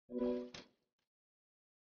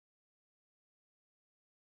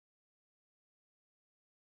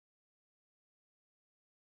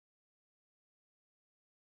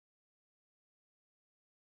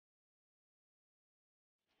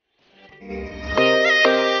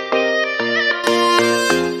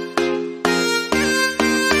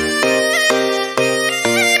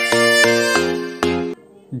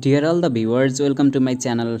Dear all the viewers, welcome to my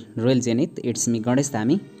channel Royal Zenith. It's me Ganesh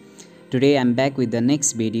Thami. Today I'm back with the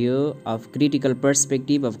next video of critical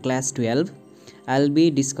perspective of class 12. I'll be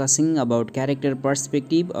discussing about character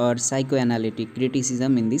perspective or psychoanalytic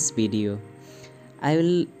criticism in this video. I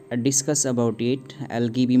will discuss about it. I'll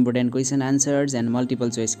give important question answers and multiple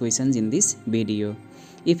choice questions in this video.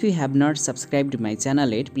 If you have not subscribed to my channel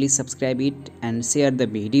yet, please subscribe it and share the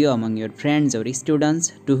video among your friends or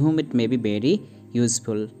students to whom it may be very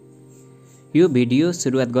useful. यो video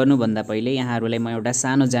सुरुवात गर्नुभन्दा पहिले यहाँहरूलाई म एउटा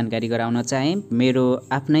सानो जानकारी गराउन चाहे। मेरो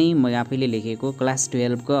आफ्नै म आफैले लेखेको क्लास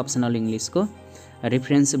 12 को अप्सनल इंग्लिशको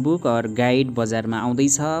रेफरेन्स बुक और गाइड बजारमा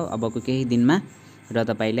आउँदैछ अबको केही दिनमा र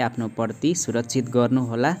तपाईले आफ्नो प्रति सुरक्षित गर्नु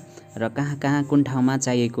होला र कहाँ कुन ठाउँमा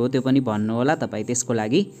चाहिएको त्यो पनि भन्नु होला। तपाई त्यसको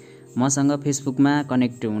लागि मसँग फेसबुकमा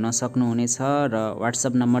कनेक्ट हुन सक्नुहुनेछ र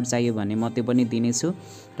व्हाट्सएप नम्बर चाहियो भने म त्यो पनि दिनेछु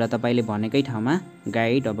र तपाईले भनेकै ठाउँमा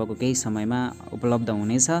गाइड अबको केही समयमा उपलब्ध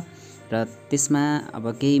हुनेछ र त्यसमा अब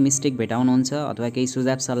केही मिस्टेक भेटाउनुहुन्छ अथवा केही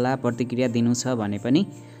सुझाव सल्लाह प्रतिक्रिया दिनु छ भने पनि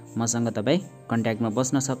मसँग तपाई कन्ट्याक्टमा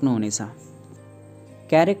बस्न सक्नुहुनेछ।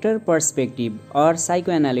 क्यारेक्टर पर्सपेक्टिभ और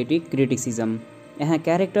साइकोएनालिटिक क्रिटिसिजम। यहाँ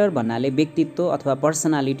क्यारेक्टर भन्नाले व्यक्तित्व अथवा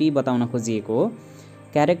पर्सनालिटी बताउन खोजिएको हो।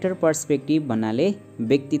 क्यारेक्टर पर्सपेक्टिभ भन्नाले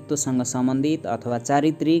व्यक्तित्वसँग सम्बन्धित अथवा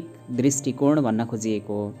चारित्रिक दृष्टिकोण भन्न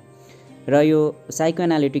खोजिएको हो र यो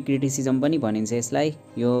साइकोएनालिटिक क्रिटिसिजम पनि भनिन्छ। यसलाई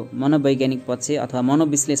यो मनोवैज्ञानिक पक्ष अथवा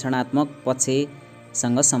मनोविश्लेषणात्मक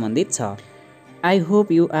पक्षसँग सम्बन्धित छ। I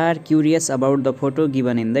hope you are curious about the photo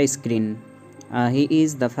given in the screen. He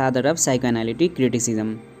is the father of psychoanalytic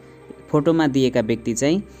criticism. फोटोमा दिएका व्यक्ति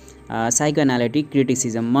चाहिँ साइकोएनालिटिक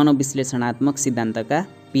क्रिटिसिजम मनोविश्लेषणात्मक सिद्धान्तका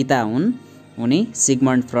पिता हुन्। उनी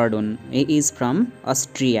सिगमन्ड फ्रॉइड हुन्। He is from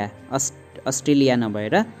Austria. Australia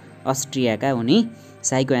नभएर अस्ट्रियाका उनी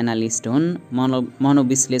साइकोएनालिस्ट हुन्।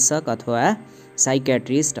 मनोविश्लेषक अथवा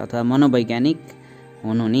साइकियाट्रिस्ट अथवा मनोवैज्ञानिक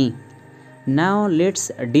हुन् उनी। Now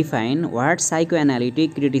let's define what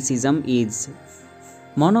psychoanalytic criticism is.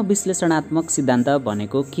 मनोविश्लेषणात्मक सिद्धान्त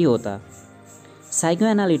भनेको के हो त?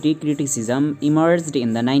 Psychoanalytic criticism emerged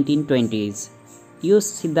in the 1920s। यो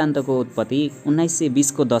सिद्धान्तको उत्पत्ति 1920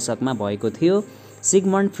 को दशकमा भएको थियो।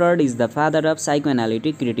 Sigmund Freud is the father of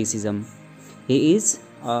psychoanalytic criticism. He is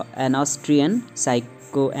an Austrian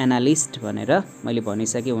साइकोएनालिस्ट भनेर मैले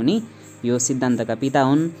भनिसकेँ। उनी यो सिद्धान्तका पिता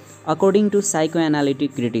हुन्। According two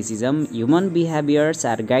psychoanalytic criticism human behaviours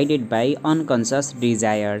are guided by unconscious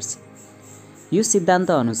desires. यो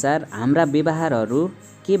सिद्धान्त अनुसार हाम्रा व्यवहारहरू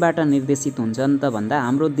केबाट निर्देशित हुन्छन् त भन्दा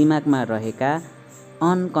हाम्रो दिमागमा रहेका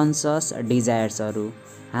अनकन्सियस डिजायर्सहरू।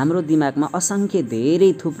 हाम्रो दिमागमा असंख्य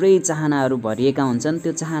धेरै थुप्रै चाहनाहरू भरिएका हुन्छन्।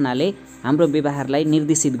 त्यो चाहनाले हाम्रो व्यवहारलाई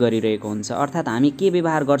निर्देशित गरिरहेको हुन्छ। अर्थात् हामी के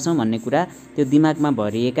व्यवहार गर्छौं भन्ने कुरा त्यो दिमागमा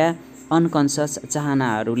भरिएका अनकन्सियस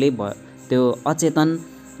चाहनाहरूले त्यो अचेतन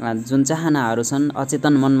जुन चाहनाहरू छन्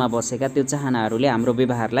अचेतन मनमा बसेका त्यो चाहनाहरूले हाम्रो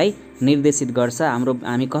व्यवहारलाई निर्देशित गर्छ।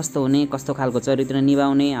 हामी कस्तो हुने, कस्तो खालको चरित्र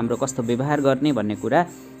निभाउने, हाम्रो कस्तो व्यवहार गर्ने भन्ने कुरा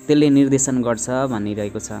त्यसले निर्देशन गर्छ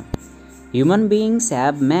भनिरहेको छ। Human beings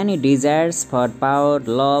have many desires for power,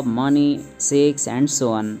 love, money, sex and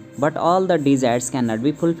so on. But all the desires cannot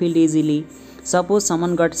be fulfilled easily. Suppose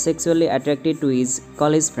someone got sexually attracted to his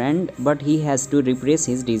college friend, but he has to repress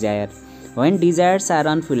his desire. When desires are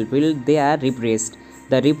unfulfilled, they are repressed.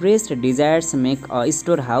 The repressed desires make a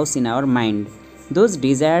storehouse in our mind. Those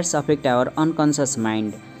desires affect our unconscious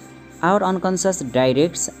mind. Our unconscious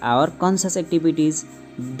directs our conscious activities.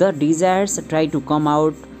 The desires try to come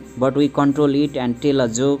out, but we control it and tell a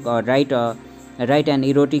joke or write an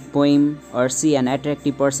erotic poem or see an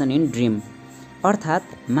attractive person in dream.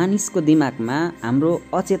 अर्थात् मानिसको दिमागमा हाम्रो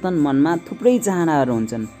अचेतन मनमा थुप्रै चाहनाहरू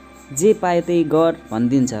हुन्छन्। जे पाए त्यही गर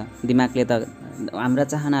भनिदिन्छ दिमागले त। हाम्रा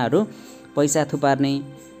चाहनाहरू पैसा थुपार्ने,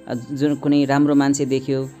 जुन कुनै राम्रो मान्छे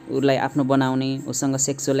देख्यो उसलाई आफ्नो बनाउने, उसँग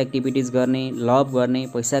सेक्सुअल एक्टिभिटिज गर्ने, लभ गर्ने,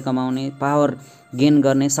 पैसा कमाउने, पावर गेन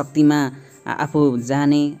गर्ने, शक्तिमा आफू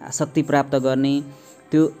जाने, शक्ति प्राप्त गर्ने,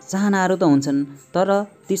 त्यो चाहनाहरू त हुन्छन्। तर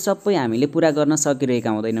ती सबै हामीले पूरा गर्न सकिरहेका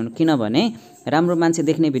हुँदैनौँ। किनभने राम्रो मान्छे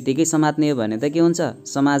देख्ने बित्तिकै समात्ने हो भने त के हुन्छ?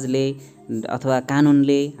 समाजले अथवा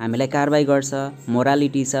कानुनले हामीलाई कारबाही गर्छ।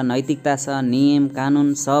 मोरालिटी छ, नैतिकता छ, नियम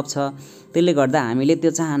कानुन सब छ। त्यसले गर्दा हामीले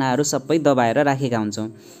त्यो चाहनाहरू सबै दबाएर राखेका हुन्छौँ।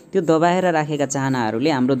 त्यो दबाएर राखेका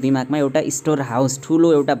चाहनाहरूले हाम्रो दिमागमा एउटा स्टोर हाउस,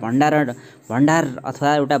 ठुलो एउटा भण्डार अथवा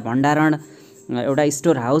एउटा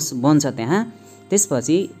स्टोर हाउस बन्छ त्यहाँ।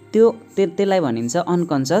 त्यसपछि त्यसलाई भनिन्छ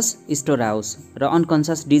अनकन्सियस स्टोर हाउस र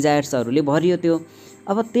अनकन्सियस डिजायर्सहरूले भरियो त्यो।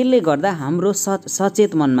 अब त्यसले गर्दा हाम्रो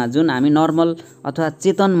सचेत मनमा, जुन हामी नर्मल अथवा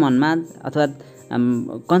चेतन मनमा अथवा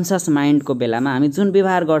कन्सियस माइन्डको बेलामा हामी जुन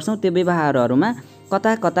व्यवहार गर्छौं त्यो व्यवहारहरूमा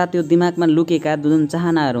कता त्यो दिमागमा लुकेका जुन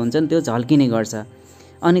चाहनाहरू हुन्छन् त्यो झल्किने गर्छ।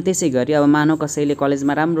 अनि त्यसै गरी अब मानव कसैले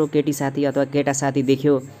कलेजमा राम्रो केटी साथी अथवा केटा साथी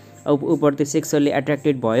देख्यो, ऊप्रति सेक्सुअली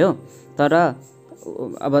एट्र्याक्टेड भयो, तर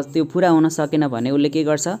अब त्यो पुरा हुन सकेन भने उसले के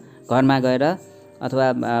गर्छ, घरमा गएर अथवा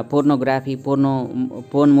पोर्नोग्राफी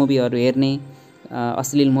पोर्न मुभीहरू हेर्ने,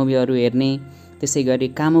 अश्लील मुभीहरू हेर्ने, त्यसै गरी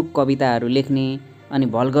कामुक कविताहरू लेख्ने, अनि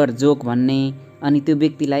भल्गर जोक भन्ने, अनि त्यो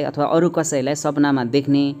व्यक्तिलाई अथवा अरू कसैलाई सपनामा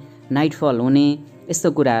देख्ने, नाइटफल हुने,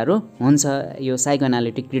 यस्तो कुराहरू हुन्छ, यो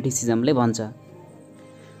साइकोएनालिटिक क्रिटिसिजमले भन्छ।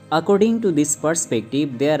 According to this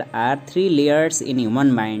perspective, there are 3 layers in human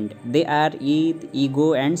mind. They are id, ego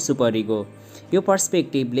and superego. यो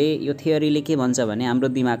पर्सपेक्टिभले, यो थियोरीले के भन्छ भने हाम्रो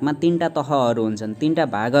दिमागमा 3टा तहहरू हुन्छन्, 3टा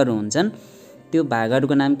भागहरू हुन्छन्। त्यो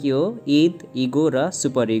भागहरूको नाम के हो? ईद, इगो र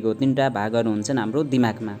सुपर इगो। 3टा भागहरू हुन्छन् हाम्रो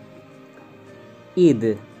दिमागमा।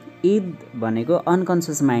 ईद भनेको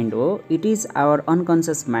अनकन्सियस माइन्ड हो। It is our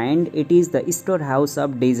unconscious mind. It is the store house of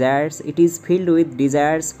desires. It is filled with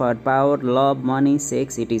desires for power, love, money,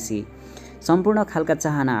 sex इटिसी। सम्पूर्ण खालका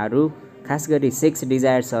चाहनाहरू, खास गरी सेक्स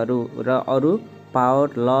डिजायर्सहरू र अरू पावर,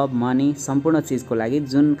 लभ, मनी, सम्पूर्ण चिजको लागि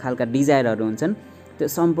जुन खालका डिजायरहरू हुन्छन्, त्यो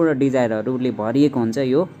सम्पूर्ण डिजायरहरूले भरिएको हुन्छ,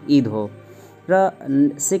 यो ईद हो।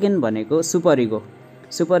 र सेकेन्ड भनेको सुपर इगो।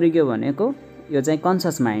 सुपर इगो भनेको यो चाहिँ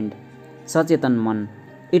कन्सियस माइन्ड, सचेतन मन।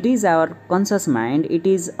 It is our conscious mind. It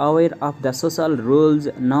is aware of the social rules,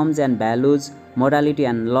 norms and values, morality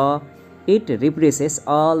and ल। It represses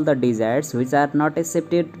all the desires which are not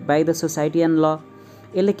accepted by the society and ल।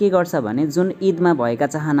 यसले के गर्छ भने जुन ईदमा भएका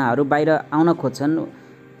चाहनाहरू बाहिर आउन खोज्छन्,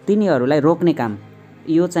 तिनीहरूलाई रोक्ने काम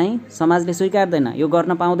यो चाहिँ समाजले स्वीकार्दैन, यो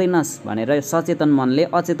गर्न पाउँदैनस् भनेर सचेतन मनले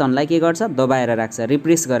अचेतनलाई के गर्छ, दबाएर राख्छ,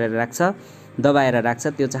 रिप्रेस गरेर राख्छ, दबाएर राख्छ।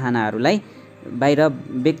 त्यो चाहनाहरूलाई बाहिर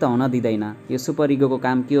व्यक्त हुन दिँदैन। यो सुपर इगोको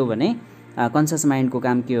काम के हो भने, कन्सियस माइन्डको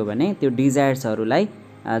काम के हो भने, त्यो डिजायर्सहरूलाई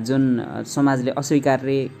जुन समाजले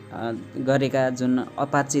अस्वीकार्य गरेका जुन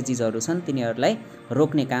अपाच्य चिजहरू छन् तिनीहरूलाई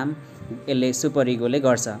रोक्ने काम यसले सुपर इगोले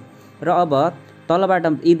गर्छ। र अब तलबाट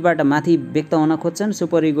ईदबाट माथि व्यक्त हुन खोज्छन्,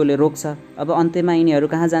 सुपर इगोले रोक्छ। अब अन्त्यमा यिनीहरू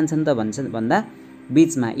कहाँ जान्छन् त भन्दा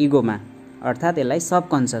बिचमा, इगोमा, अर्थात् यसलाई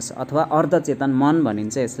सबकन्सियस अथवा अर्धचेतन मन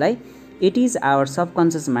भनिन्छ यसलाई। It is our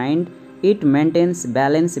subconscious mind. It maintains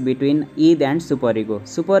balance between Eid and super ego.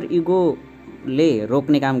 Super Igole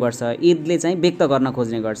रोक्ने काम गर्छ, ईदले चाहिँ व्यक्त गर्न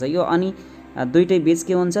खोज्ने गर्छ। यो अनि दुईटै बीच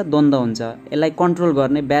के हुन्छ, द्वन्द्व हुन्छ। यसलाई कन्ट्रोल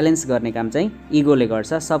गर्ने, ब्यालेन्स गर्ने काम चाहिँ इगोले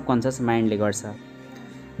गर्छ, सबकन्सियस माइन्डले गर्छ।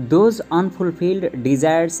 Those unfulfilled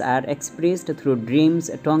desires are expressed through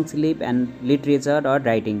dreams, tongue sleep and literature or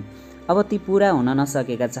writing. अब ती पुरा हुन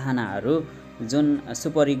नसकेका चाहनाहरू जुन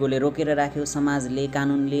सुपर इगोले रोकेर राख्यो, समाजले,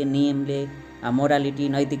 कानुनले, नियमले, मोरालिटी,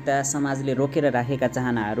 नैतिकता, समाजले रोकेर राखेका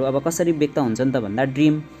चाहनाहरू अब कसरी व्यक्त हुन्छन् त भन्दा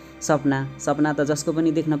ड्रिम, सपना त जसको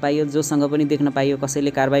पनि देख्न पाइयो, जोसँग पनि देख्न पाइयो,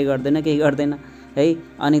 कसैले कारबाही गर्दैन, केही गर्दैन है।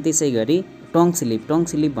 अनि त्यसै गरी टङ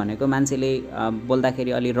स्लिप भनेको मान्छेले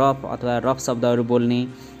बोल्दाखेरि अलि रफ शब्दहरू बोल्ने,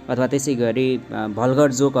 अथवा त्यसै गरी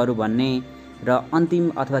भल्गर जोकहरू भन्ने। र अन्तिम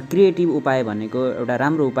अथवा क्रिएटिभ उपाय भनेको, एउटा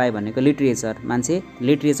राम्रो उपाय भनेको लिटरेचर। मान्छे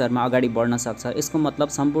लिटरेचरमा अगाडि बढ्न सक्छ। यसको मतलब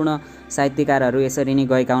सम्पूर्ण साहित्यकारहरू यसरी नै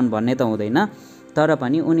गएका हुन् भन्ने त हुँदैन, तर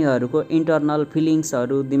पनि उनीहरूको इन्टरनल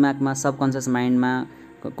फिलिङ्सहरू, दिमागमा, सबकन्सियस माइन्डमा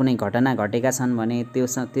कुनै घटना घटेका छन् भने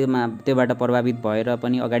त्योबाट प्रभावित भएर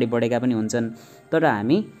पनि अगाडि बढेका पनि हुन्छन्। तर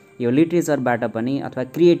हामी यो लिटरेचरबाट पनि अथवा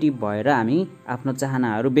क्रिएटिभ भएर हामी आफ्नो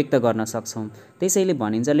चाहनाहरू व्यक्त गर्न सक्छौँ। त्यसैले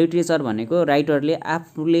भनिन्छ लिटरेचर भनेको राइटरले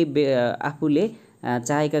आफूले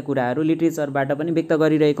चाहेका कुराहरू लिटरेचरबाट पनि व्यक्त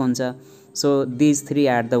गरिरहेको हुन्छ। So these 3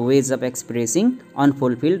 are the ways of expressing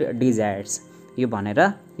unfulfilled desires. यो भनेर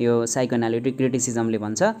यो साइकोएनालिटिक क्रिटिसिजमले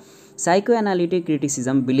भन्छ। Psychoanalytic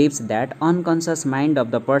criticism believes that unconscious mind of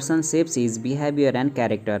the person ceps his behaviour and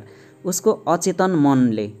character. उसको अचेतन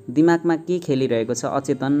मनले, दिमागमा के खेलिरहेको छ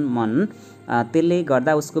अचेतन मन, त्यसले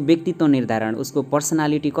गर्दा उसको व्यक्तित्व निर्धारण, उसको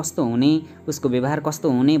पर्सनालिटी कस्तो हुने, उसको व्यवहार कस्तो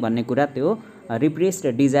हुने भन्ने कुरा त्यो रिप्रेस्ड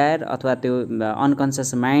डिजायर अथवा त्यो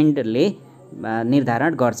अनकन्सियस माइन्डले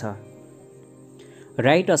निर्धारण गर्छ।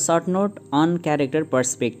 Right a short note on character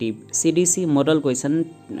perspective. CDC model question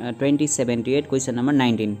 2078 question number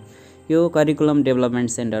 19। यो करिकुलम डेभलपमेन्ट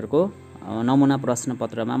सेन्टरको नमुना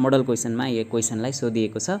प्रश्नपत्रमा मोडल क्वेसनमा यो क्वेसनलाई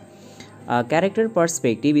सोधिएको छ। Character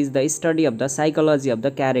perspective is the study of the psychology of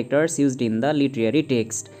the characters used in the literary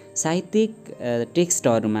text. साहित्यिक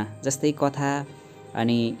टेक्स्टहरूमा जस्तै कथा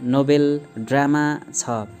अनि novel, drama छ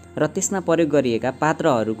र त्यसमा प्रयोग गरिएका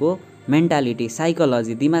पात्रहरूको मेन्टालिटी,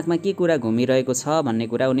 साइकोलोजी, दिमागमा के कुरा घुमिरहेको छ भन्ने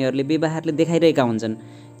कुरा उनीहरूले व्यवहारले देखाइरहेका हुन्छन्।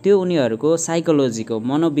 त्यो उनीहरूको साइकोलोजीको,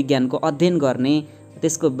 मनोविज्ञानको अध्ययन गर्ने,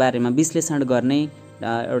 त्यसको बारेमा विश्लेषण गर्ने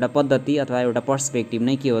एउटा पद्धति अथवा एउटा पर्सपेक्टिभ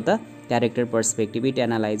नै के हो त, character perspective. It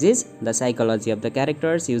analyses the psychology of the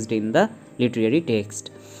characters used in the literary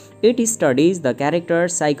text. It studies the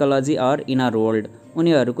characters psychology or inner world.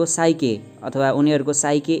 उनीहरूको साइके अथवा उनीहरूको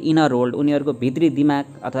साइके इनर वर्ल्ड, उनीहरूको भित्री दिमाग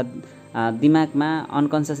अथवा दिमागमा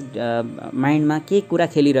अनकन्सियस माइन्डमा के कुरा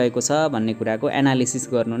खेलिरहेको छ भन्ने कुराको एनालिसिस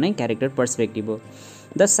गर्नु नै क्यारेक्टर पर्सपेक्टिभ हो।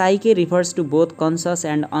 The साइके refers to both conscious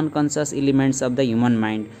and unconscious elements of the human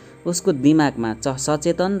mind. उसको दिमागमा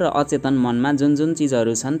सचेतन र अचेतन मनमा जुन जुन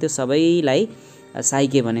चिजहरू छन् त्यो सबैलाई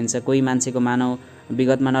साइके भनिन्छ। कोही मान्छेको मानव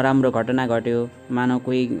विगतमा नराम्रो घटना घट्यो, मानव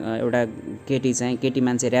कोही एउटा केटी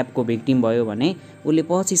मान्छे ऱ्यापको भिक्टिम भयो भने उसले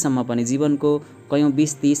पछिसम्म पनि जीवनको कयौँ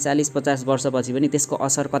 20, 30, 40, 50 वर्षपछि पनि त्यसको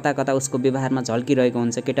असर कता कता उसको व्यवहारमा झल्किरहेको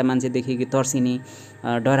हुन्छ। केटा मान्छेदेखि तर्सिने,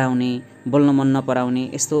 डराउने, बोल्न मन नपराउने,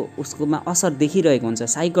 यस्तो उसकोमा असर देखिरहेको हुन्छ।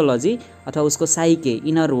 साइकोलोजी अथवा उसको साइके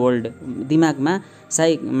इनर वर्ल्ड दिमागमा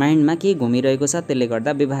माइन्डमा के घुमिरहेको छ त्यसले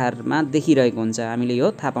गर्दा व्यवहारमा देखिरहेको हुन्छ। हामीले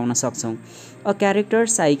यो थाहा पाउन सक्छौँ। A character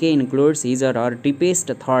साइके includes his or her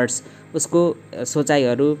deepest thoughts. उसको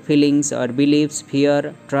सोचाइहरू, feelings or believes,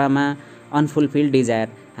 fear, trauma, unfulfilled desire.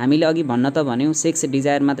 हामीले अघि भन्न त भन्यौँ सेक्स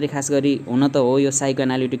डिजायर मात्रै खास गरी हुन त हो यो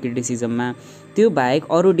साइकोएनालिटिक क्रिटिसिजममा। त्यो बाहेक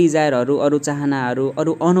अरू डिजायरहरू, अरू चाहनाहरू,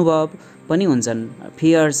 अरू अनुभव पनि हुन्छन्।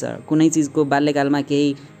 फियर्स, कुनै चिजको बाल्यकालमा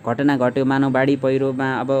केही घटना घट्यो, मानव बाढी पहिरोमा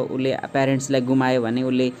अब उसले प्यारेन्ट्सलाई गुमायो भने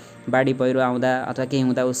उसले बाढी पहिरो आउँदा अथवा केही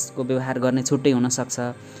हुँदा उसको व्यवहार गर्ने छुट्टै हुनसक्छ।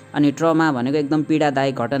 अनि ट्रमा भनेको एकदम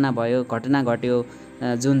पीडादायक घटना भयो, घटना घट्यो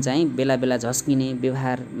जुन चाहिँ बेला बेला झस्किने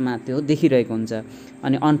व्यवहारमा त्यो देखिरहेको हुन्छ।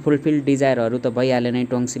 अनि अनफुलफिल्ड डिजायरहरू त भइहाल्यो नै,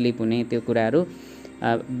 टङ स्लिप हुने त्यो कुराहरू।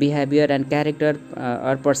 Behaviour and character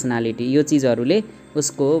or personality, यो चिजहरूले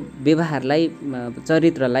उसको व्यवहारलाई,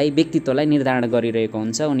 चरित्रलाई, व्यक्तित्वलाई निर्धारण गरिरहेको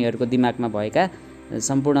हुन्छ उनीहरूको दिमागमा भएका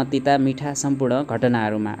सम्पूर्ण तिता मिठा सम्पूर्ण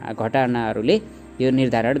घटनाहरूले यो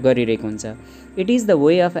निर्धारण गरिरहेको हुन्छ। It is the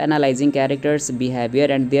way of analysing characters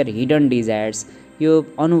behaviour and there hidden desires. यो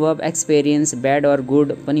अनुभव, एक्सपिरियन्स, ब्याड अर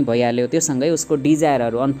गुड पनि भइहाल्यो, त्योसँगै उसको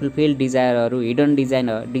डिजायरहरू, अनफुलफिल्ड डिजायरहरू, हिडन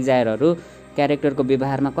डिजायरहरू क्यारेक्टरको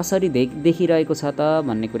व्यवहारमा कसरी देखिरहेको छ त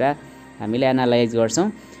भन्ने कुरा हामीले एनालाइज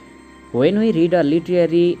गर्छौँ। When we read a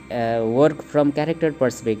literary work from character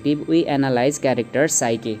perspective, we analyze character's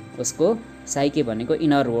psyche. उसको साइके भनेको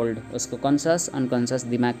इनर वर्ल्ड, उसको कन्सियस अनकन्सियस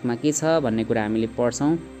दिमागमा के छ भन्ने कुरा हामीले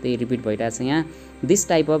पढ्छौँ, त्यही रिपिट भइरहेको छ यहाँ। This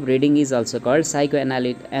type of reading is also called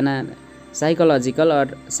psychological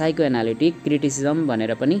or psychoanalytic criticism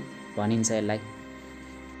भनेर पनि भनिन्छ यसलाई।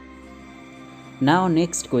 Now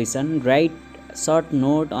next question, right short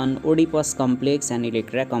note on Oedipus complex and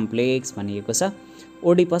Electra complex भनिएको छ।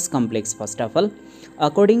 Oedipus complex, first of all,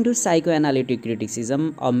 according to psychoanalytic criticism,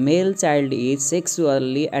 a male child is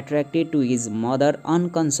sexually attracted to his mother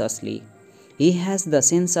unconsciously. He has the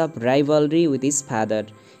sense of rivalry with his father.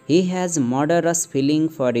 He has murderous feeling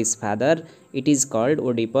for his father. It is called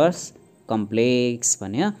Oedipus complex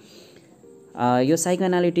भन्यो। यो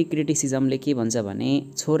psychoanalytic क्रिटिसिजमले के भन्छ भने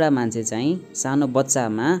छोरा मान्छे चाहिँ सानो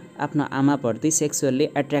बच्चामा आफ्नो आमाप्रति सेक्सुअल्ली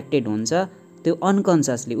एट्र्याक्टेड हुन्छ। त्यो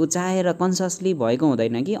अनकन्सियसली, ऊ चाहेर कन्सियसली भएको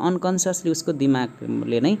हुँदैन कि अनकन्सियसली उसको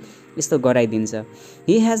दिमागले नै यस्तो गराइदिन्छ।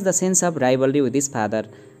 He has the sense of rivalry with his father,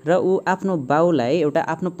 र ऊ आफ्नो बाउलाई एउटा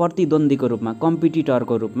आफ्नो प्रतिद्वन्द्वीको रूपमा,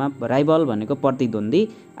 कम्पिटिटरको रूपमा, राइभल भनेको प्रतिद्वन्द्वी,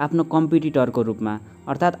 आफ्नो कम्पिटिटरको रूपमा,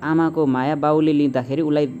 अर्थात् आमाको माया बाउले लिँदाखेरि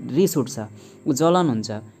उसलाई रिस उठ्छ, ऊ जलन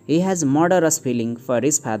हुन्छ। He has murderous feeling for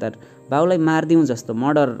his father, बाउलाई मारिदिउँ जस्तो,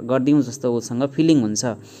 मर्डर गरिदिउँ जस्तो उसँग फिलिङ हुन्छ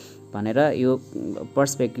भनेर यो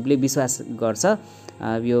पर्सपेक्टिभले विश्वास गर्छ।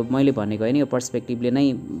 यो मैले भनेको होइन, यो पर्सपेक्टिभले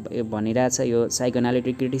नै भनिरहेछ। यो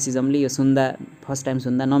साइकोएनालिटिक क्रिटिसिजमले यो सुन्दा, फर्स्ट टाइम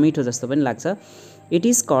सुन्दा नमिठो जस्तो पनि लाग्छ। It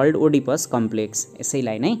is called Oedipus complex,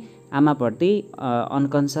 यसैलाई नै आमाप्रति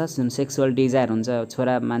अनकन्सियस जुन सेक्सुअल डिजायर हुन्छ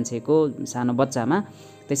छोरा मान्छेको सानो बच्चामा,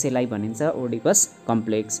 त्यसैलाई भनिन्छ Oedipus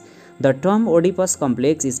complex. The term Oedipus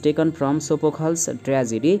complex is taken from Sophocles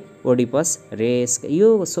tragedy Oedipus रेस्क। यो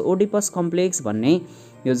ओडिपस कम्प्लेक्स भन्ने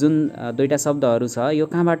यो जुन दुईटा शब्दहरू छ यो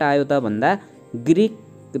कहाँबाट आयो त भन्दा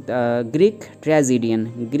ग्रिक ट्रेजेडियन,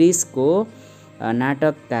 ग्रिसको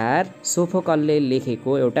नाटककार सोफोकलले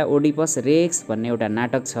लेखेको एउटा ओडिपस रेक्स भन्ने एउटा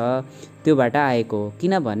नाटक छ, त्योबाट आएको।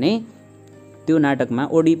 किनभने त्यो नाटकमा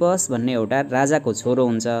ओडिपस भन्ने एउटा राजाको छोरो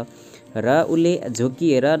हुन्छ र उसले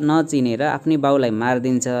झोकिएर नचिनेर आफ्नै बाउलाई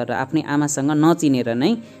मारिदिन्छ र आफ्नै आमासँग नचिनेर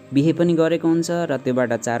नै बिहे पनि गरेको हुन्छ र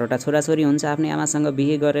त्योबाट 4वटा छोराछोरी हुन्छ आफ्नै आमासँग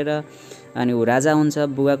बिहे गरेर। अनि ऊ राजा हुन्छ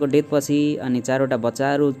बुबाको डेथपछि, अनि 4वटा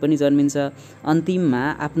बच्चाहरू पनि जन्मिन्छ। अन्तिममा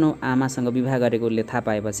आफ्नो आमासँग विवाह गरेको उसले थाहा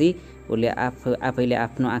पाएपछि उसले आफैले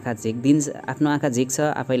आफ्नो आँखा झिक्छ,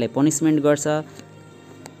 आफैलाई पनिसमेन्ट गर्छ।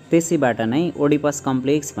 त्यसैबाट नै ओडिपस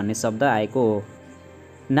कम्प्लेक्स भन्ने शब्द आएको हो।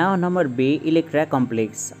 Now number B, Electra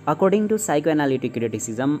complex. According to psychoanalytic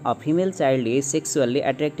criticism, a female child is sexually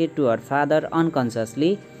attracted to her father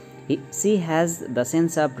unconsciously. She has the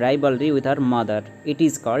sense of rivalry with her mother. It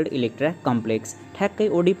is called Electra complex. ठ्याक्कै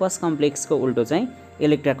Oedipus कम्प्लेक्सको उल्टो चाहिँ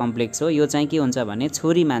Electra complex हो। यो चाहिँ के हुन्छ भने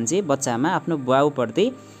छोरी मान्छे बच्चामा आफ्नो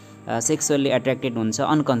बाउप्रति सेक्सुअली एट्र्याक्टेड हुन्छ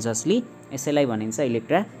अनकन्सियसली, यसैलाई भनिन्छ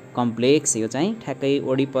इलेक्ट्रा कम्प्लेक्स। यो चाहिँ ठ्याक्कै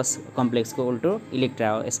ओडिपस कम्प्लेक्सको उल्टो इलेक्ट्रा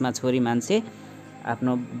हो। यसमा छोरी मान्छे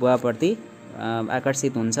आफ्नो बुवाप्रति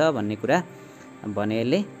आकर्षित हुन्छ भन्ने कुरा भने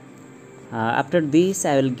यसले। After this,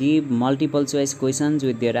 I will give multiple choice questions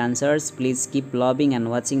with their answers. Please keep loving and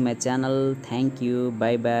watching my channel. Thank you.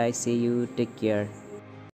 Bye bye. See you. Take care.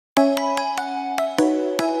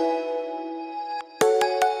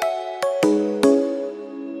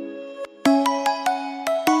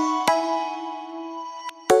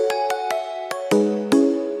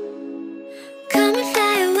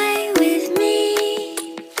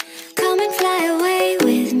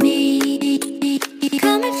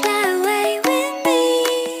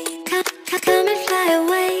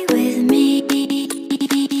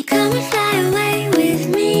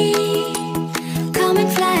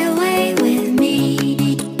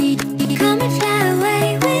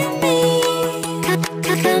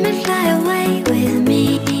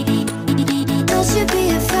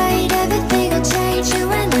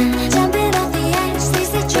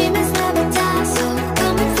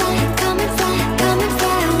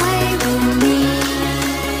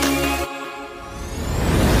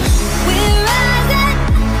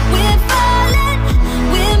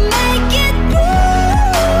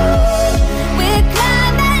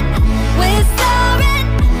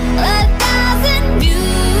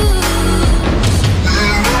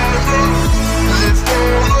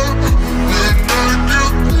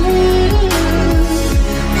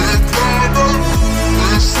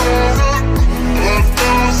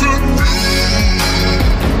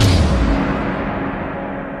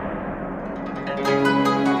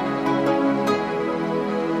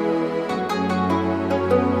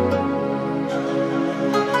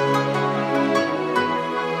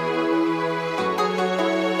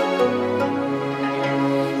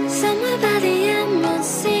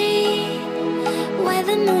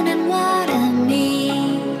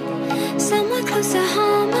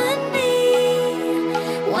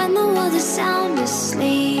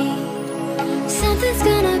 Something's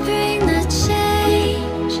gonna bring the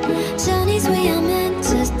change. Journeys we are meant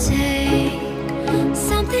to take.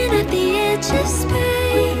 Something at the edge of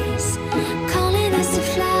space, calling us to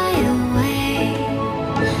fly away.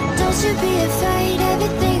 Don't you be afraid,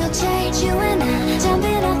 everything will change. You and